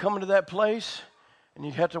you come into that place and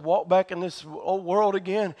you have to walk back in this old world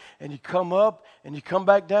again and you come up and you come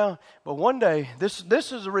back down. But one day,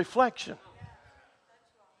 this is a reflection.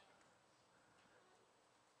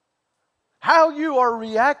 How you are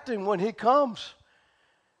reacting when he comes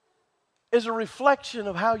is a reflection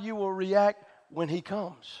of how you will react when he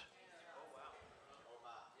comes.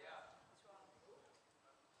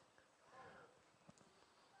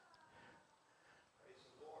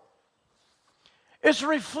 It's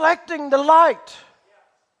reflecting the light.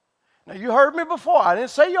 Now, you heard me before. I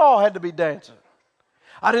didn't say you all had to be dancing.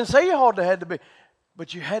 I didn't say you all had to be.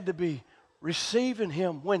 But you had to be receiving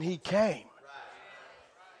him when he came.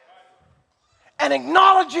 and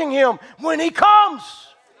acknowledging Him when He comes.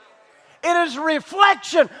 It is a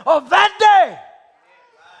reflection of that day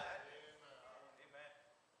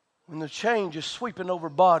when the change is sweeping over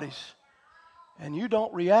bodies and you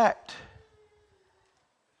don't react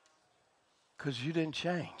because you didn't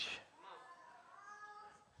change.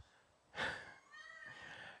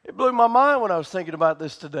 It blew my mind when I was thinking about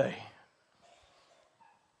this today.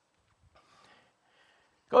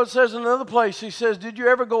 God says in another place, He says, did you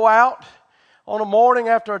ever go out on a morning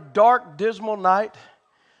after a dark, dismal night?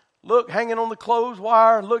 Look, hanging on the clothes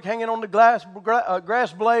wire, look, hanging on the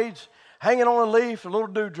grass blades, hanging on a leaf, a little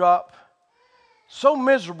dewdrop. So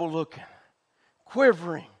miserable looking,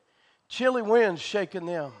 quivering, chilly winds shaking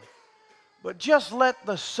them. But just let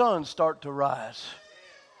the sun start to rise.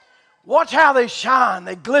 Watch how they shine,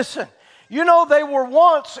 they glisten. You know, they were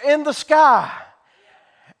once in the sky.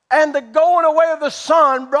 And the going away of the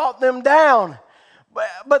sun brought them down.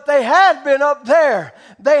 But they had been up there.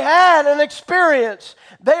 They had an experience.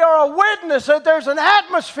 They are a witness that there's an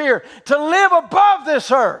atmosphere to live above this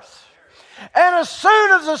earth. And as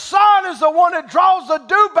soon as the sun is the one that draws the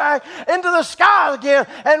dew back into the sky again,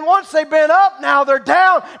 and once they've been up, now they're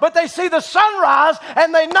down, but they see the sunrise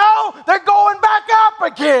and they know they're going back up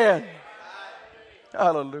again.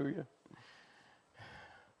 Hallelujah.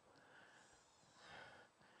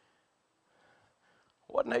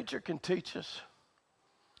 What nature can teach us.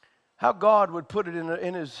 How God would put it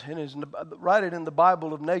in his write it in the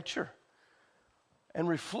Bible of nature and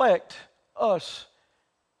reflect us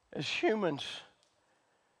as humans.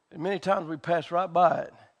 And many times we pass right by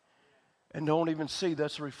it and don't even see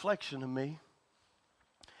that's a reflection of me.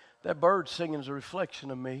 That bird singing is a reflection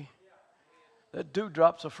of me. That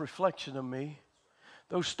dewdrop's a reflection of me.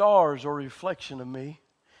 Those stars are a reflection of me.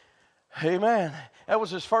 Amen. That was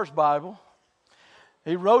his first Bible.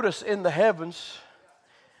 He wrote us in the heavens.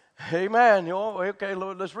 Amen. Okay,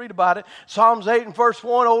 Lord, let's read about it. Psalms 8 and verse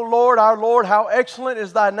 1, O Lord, our Lord, how excellent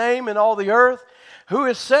is thy name in all the earth, who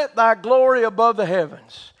has set thy glory above the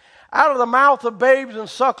heavens. Out of the mouth of babes and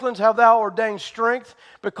sucklings have thou ordained strength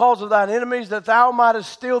because of thine enemies, that thou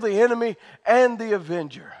mightest still the enemy and the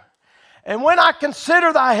avenger. And when I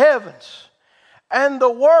consider thy heavens and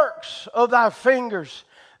the works of thy fingers,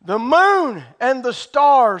 the moon and the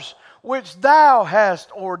stars which thou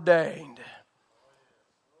hast ordained.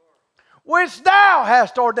 Which thou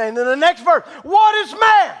hast ordained. In the next verse, what is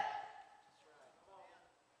man?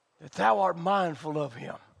 That thou art mindful of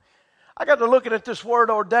him. I got to looking at this word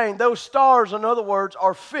ordained. Those stars, in other words,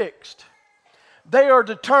 are fixed. They are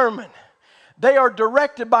determined. They are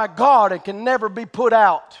directed by God and can never be put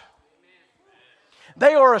out.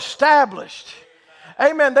 They are established.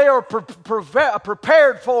 Amen. They are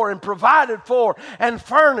prepared for and provided for and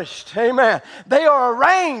furnished. Amen. They are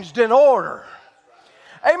arranged in order.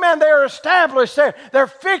 Amen. They are established. They're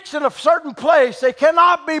fixed in a certain place. They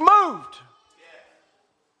cannot be moved.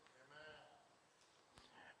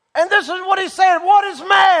 And this is what he's saying. What is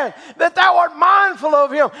man that thou art mindful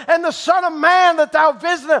of him? And the Son of Man that thou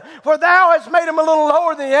visitest? For thou hast made him a little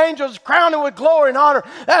lower than the angels, crowned him with glory and honor.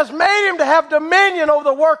 Thou hast made him to have dominion over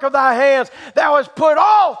the work of thy hands. Thou hast put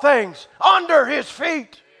all things under his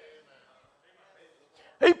feet.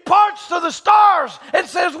 He points to the stars and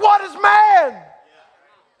says, what is man?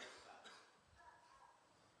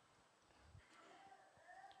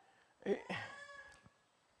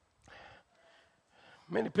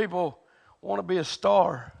 Many people want to be a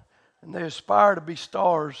star, and they aspire to be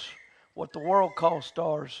stars, what the world calls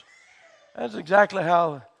stars. That's exactly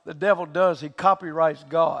how the devil does. He copyrights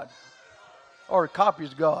God, or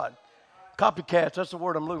copies God. Copycats, that's the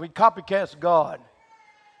word I'm looking for. He copycats God.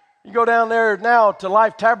 You go down there now to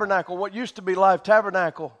Life Tabernacle, what used to be Life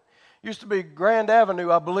Tabernacle, used to be Grand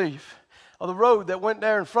Avenue, I believe. Or the road that went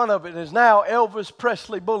there in front of it is now Elvis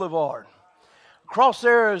Presley Boulevard. Across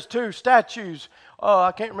there is two statues.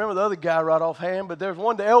 I can't remember the other guy right offhand, but there's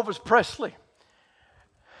one to Elvis Presley.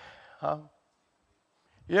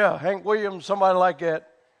 Yeah, Hank Williams, somebody like that.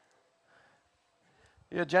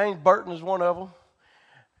 Yeah, James Burton is one of them.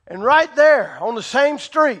 And right there on the same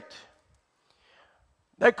street,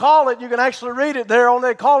 they call it, you can actually read it there,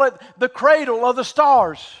 they call it the cradle of the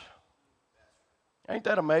stars. Ain't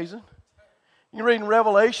that amazing? You read in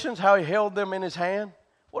Revelations how he held them in his hand.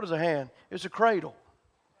 What is a hand? It's a cradle.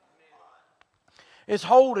 It's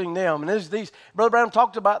holding them. And these Brother Branham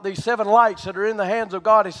talked about these 7 lights that are in the hands of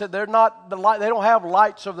God. He said they're not the light, they don't have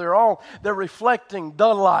lights of their own. They're reflecting the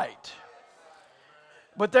light.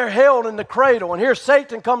 But they're held in the cradle. And here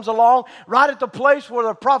Satan comes along right at the place where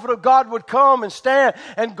the prophet of God would come and stand.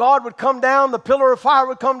 And God would come down, the pillar of fire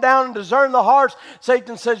would come down and discern the hearts.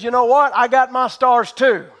 Satan says, you know what? I got my stars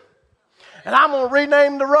too. And I'm going to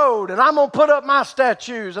rename the road. And I'm going to put up my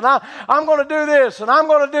statues. And I'm going to do this. And I'm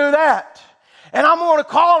going to do that. And I'm going to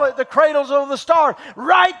call it the Cradles of the Stars.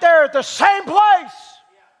 Right there at the same place.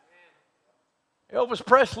 Elvis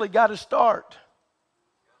Presley got his start.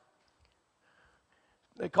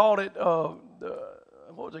 They called it, what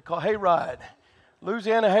was it called? Hayride.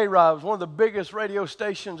 Louisiana Hayride was one of the biggest radio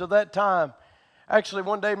stations of that time. Actually,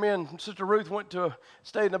 one day me and Sister Ruth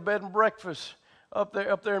stayed in a bed and breakfast up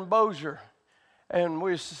there in Bossier. And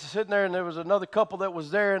we were sitting there, and there was another couple that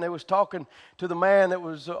was there, and they was talking to the man that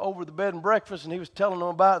was over the bed and breakfast, and he was telling them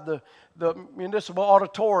about the municipal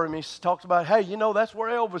auditorium. He talks about, hey, you know, that's where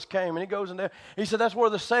Elvis came. And he goes in there. He said, that's where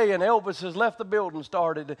the saying, Elvis has left the building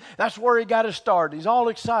started. That's where he got his start. He's all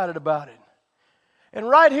excited about it. And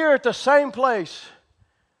right here at the same place,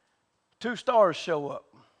 2 stars show up.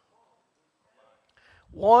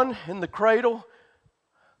 One in the cradle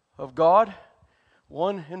of God,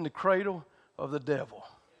 one in the cradle of the devil,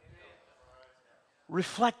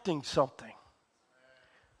 reflecting something.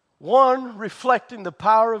 One reflecting the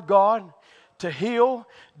power of God to heal,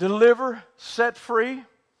 deliver, set free.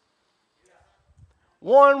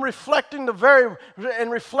 One reflecting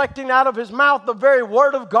reflecting out of his mouth the very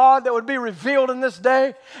word of God that would be revealed in this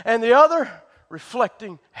day, and the other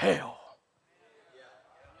reflecting hell.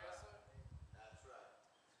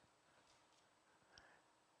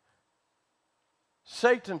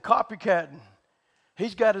 Satan copycatting.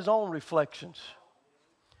 He's got his own reflections.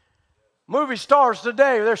 Movie stars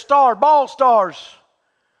today, they're ball stars.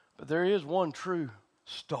 But there is one true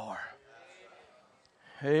star.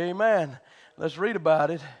 Amen. Let's read about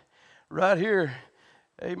it right here.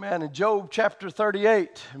 Amen. In Job chapter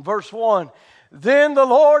 38, verse 1. Then the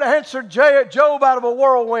Lord answered Job out of a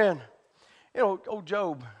whirlwind. You know, old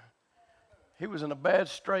Job, he was in a bad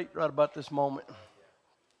strait right about this moment.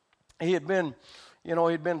 He'd been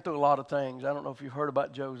through a lot of things. I don't know if you've heard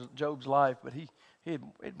about Job's life, but he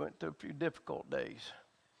went through a few difficult days.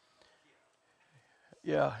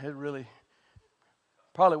 Yeah, it really,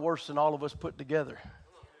 probably worse than all of us put together.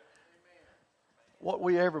 What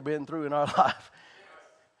we ever been through in our life.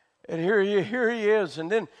 And here he is.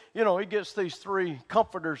 And then, he gets these 3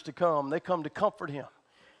 comforters to come. They come to comfort him.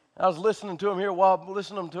 I was listening to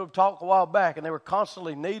him talk a while back, and they were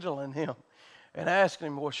constantly needling him. And asking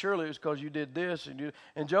him, well, surely it's because you did this.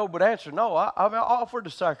 And Job would answer, no, I've offered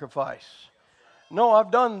a sacrifice. No,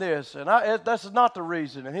 I've done this. And that's not the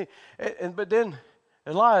reason. But then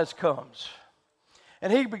Elias comes.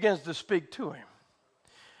 And he begins to speak to him.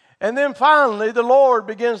 And then finally, the Lord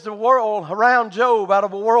begins to whirl around Job out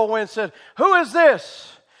of a whirlwind and said, who is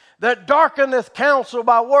this that darkeneth counsel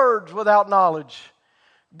by words without knowledge?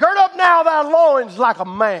 Gird up now thy loins like a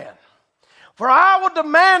man. For I will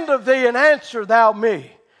demand of thee, and answer thou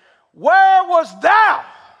me. Where wast thou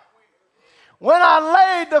when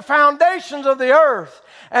I laid the foundations of the earth,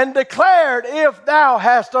 and declared, if thou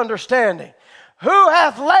hast understanding? Who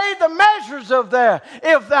hath laid the measures of there,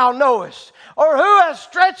 if thou knowest? Or who hath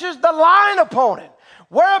stretched the line upon it?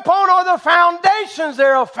 Whereupon are the foundations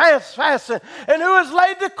thereof fastened? And who has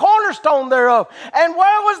laid the cornerstone thereof? And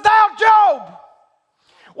where was thou, Job,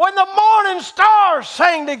 when the morning stars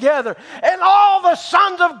sang together and all the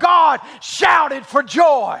sons of God shouted for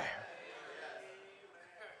joy?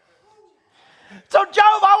 So, Job,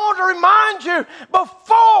 I want to remind you,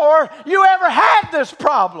 before you ever had this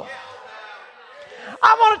problem,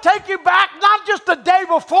 I want to take you back, not just the day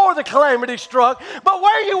before the calamity struck, but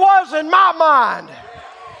where you was in my mind.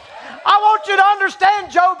 I want you to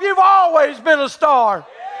understand, Job, you've always been a star.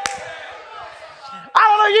 I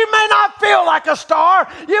don't know, you may not feel like a star.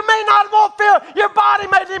 You may not feel, your body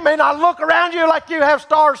may not look around you like you have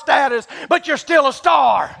star status, but you're still a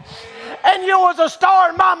star. And you was a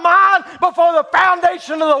star in my mind before the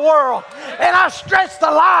foundation of the world. And I stretched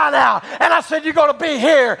the line out. And I said, you're going to be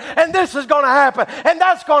here. And this is going to happen. And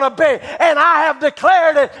that's going to be. And I have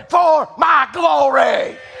declared it for my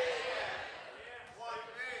glory.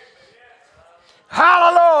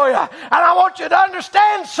 Hallelujah. And I want you to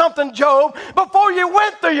understand something, Job. Before you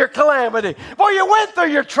went through your calamity, before you went through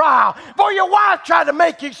your trial, before your wife tried to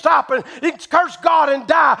make you stop and curse God and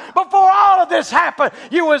die, before all of this happened,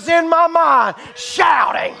 you was in my mind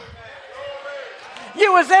shouting.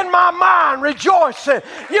 You was in my mind rejoicing.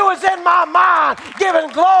 You was in my mind giving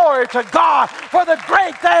glory to God for the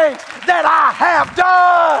great things that I have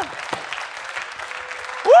done.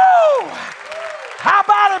 Woo! How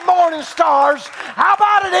about it, morning stars? How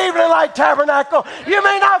about it, evening light tabernacle? You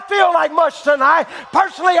may not feel like much tonight.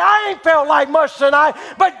 Personally, I ain't felt like much tonight,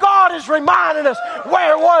 but God is reminding us,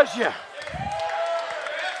 where was you?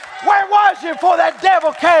 Where was you before that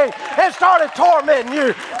devil came and started tormenting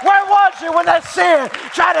you? Where was you when that sin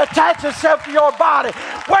tried to attach itself to your body?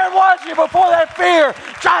 Where was you before that fear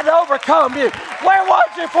tried to overcome you? Where was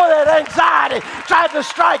you before that anxiety tried to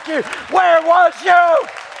strike you? Where was you?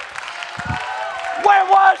 Where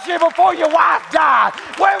was you before your wife died?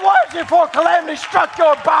 Where was you before calamity struck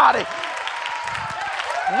your body?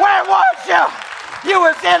 Where was you? You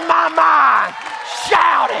was in my mind,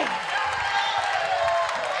 shouting.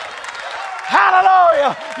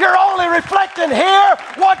 Hallelujah. You're only reflecting here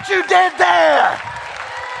what you did there.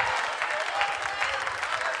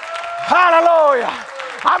 Hallelujah.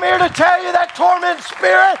 I'm here to tell you that torment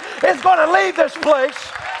spirit is going to leave this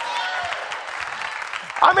place.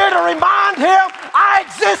 I'm here to remind him I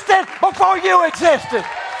existed before you existed.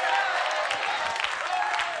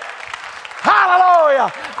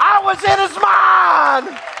 Hallelujah. I was in his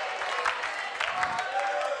mind.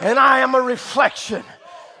 And I am a reflection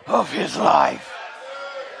of his life.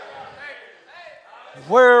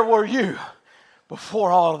 Where were you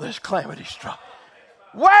before all of this calamity struck?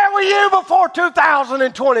 Where were you before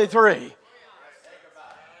 2023?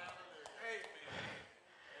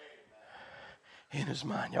 In his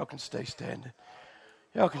mind. Y'all can stay standing.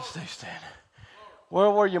 Y'all can stay standing. Where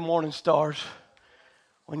were you, morning stars,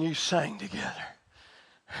 when you sang together?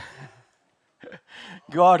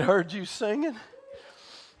 God heard you singing.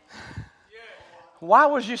 Why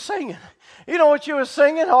was you singing? You know what you were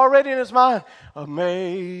singing already in his mind?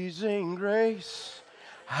 Amazing grace,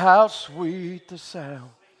 how sweet the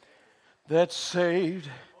sound that saved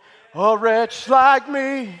a wretch like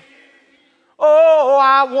me. Oh,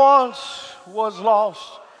 I once was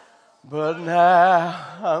lost, but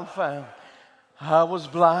now I'm found. I was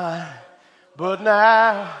blind, but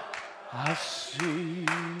now I see.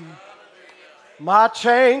 My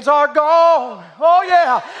chains are gone. Oh,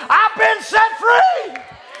 yeah. I've been set free.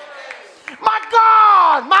 My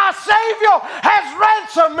God, my Savior has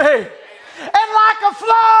ransomed me. And like a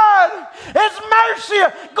flood, his mercy,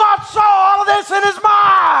 God saw all of this in his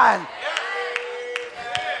mind.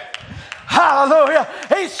 Hallelujah.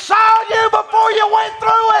 He saw you before you went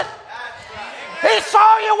through it. He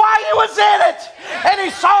saw you while you was in it. And he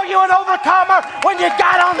saw you an overcomer when you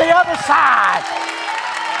got on the other side.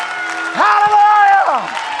 Hallelujah.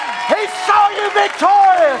 He saw you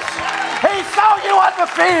victorious. He saw you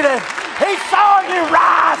undefeated. He saw you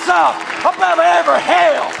rise up above every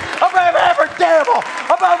hell, above every devil,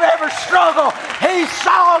 above every struggle. He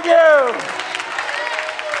saw you.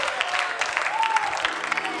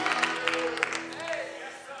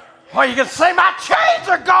 Well, you can say, my chains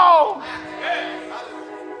are gone.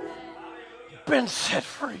 Been set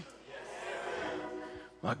free.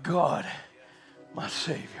 My God, my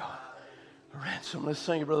Savior. Ransom. Let's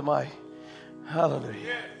sing it, Brother Mike.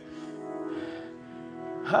 Hallelujah.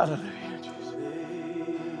 Hallelujah, Jesus.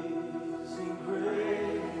 Amazing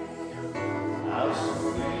grace, how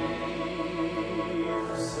sweet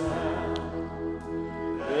the sound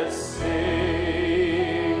that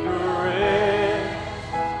saved a wretch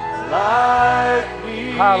like me.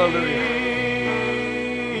 Hallelujah.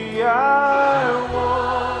 I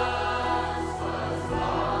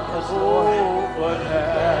was but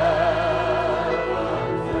now.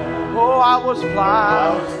 Oh, I was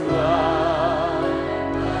blind.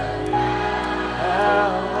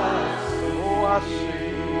 Oh, I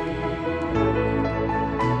see.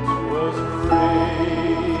 Was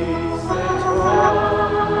grace that taught.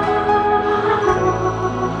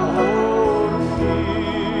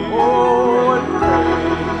 Oh, and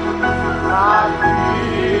grace I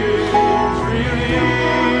feel relief.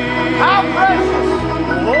 How precious!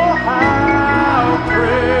 Oh, how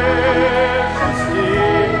precious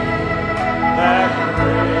is that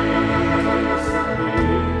grace.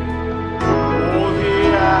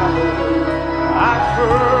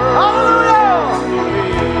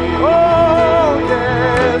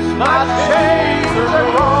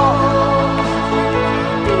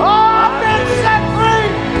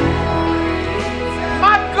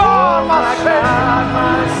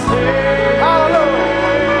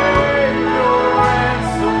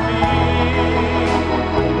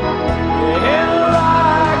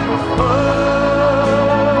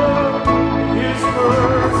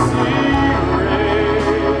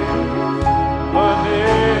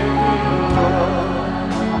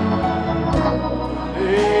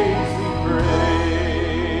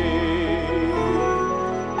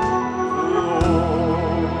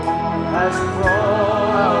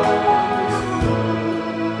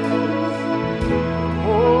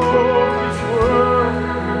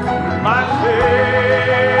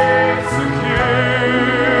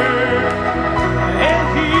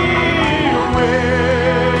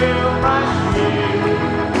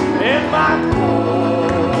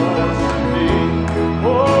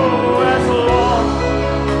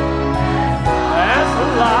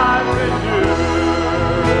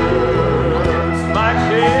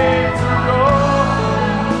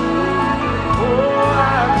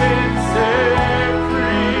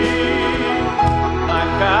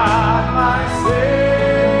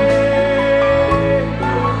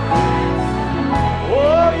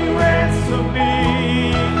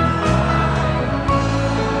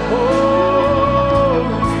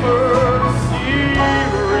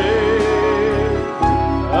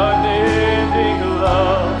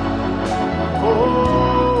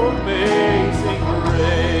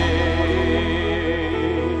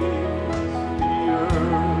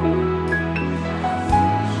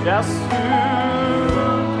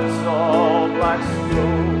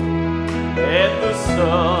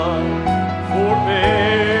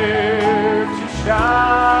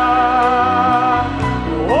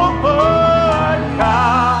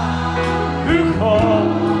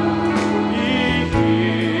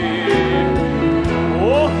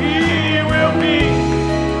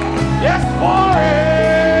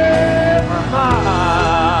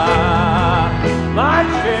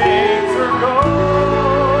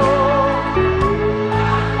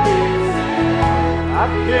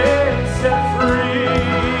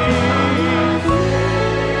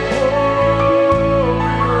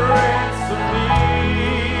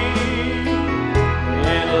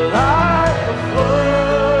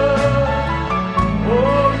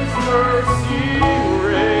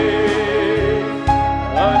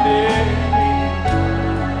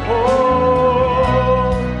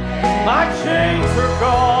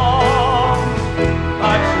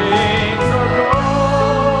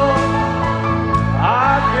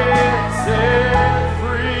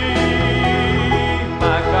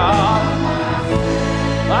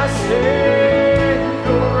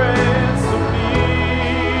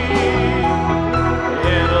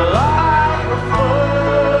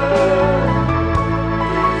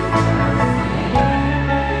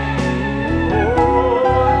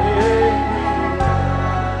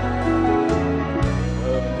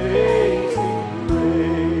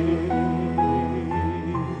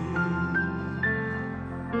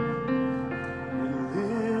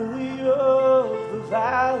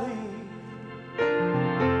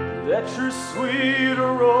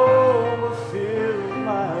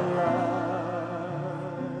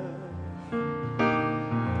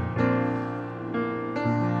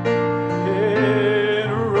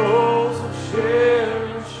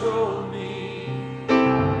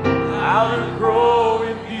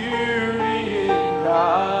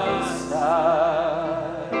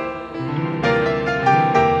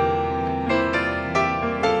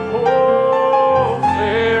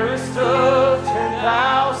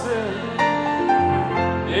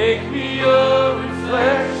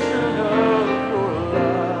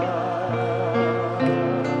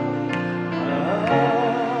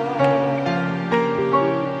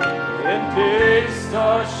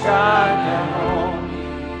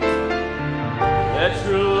 Let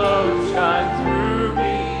your love shine through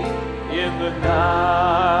me in the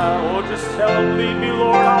night.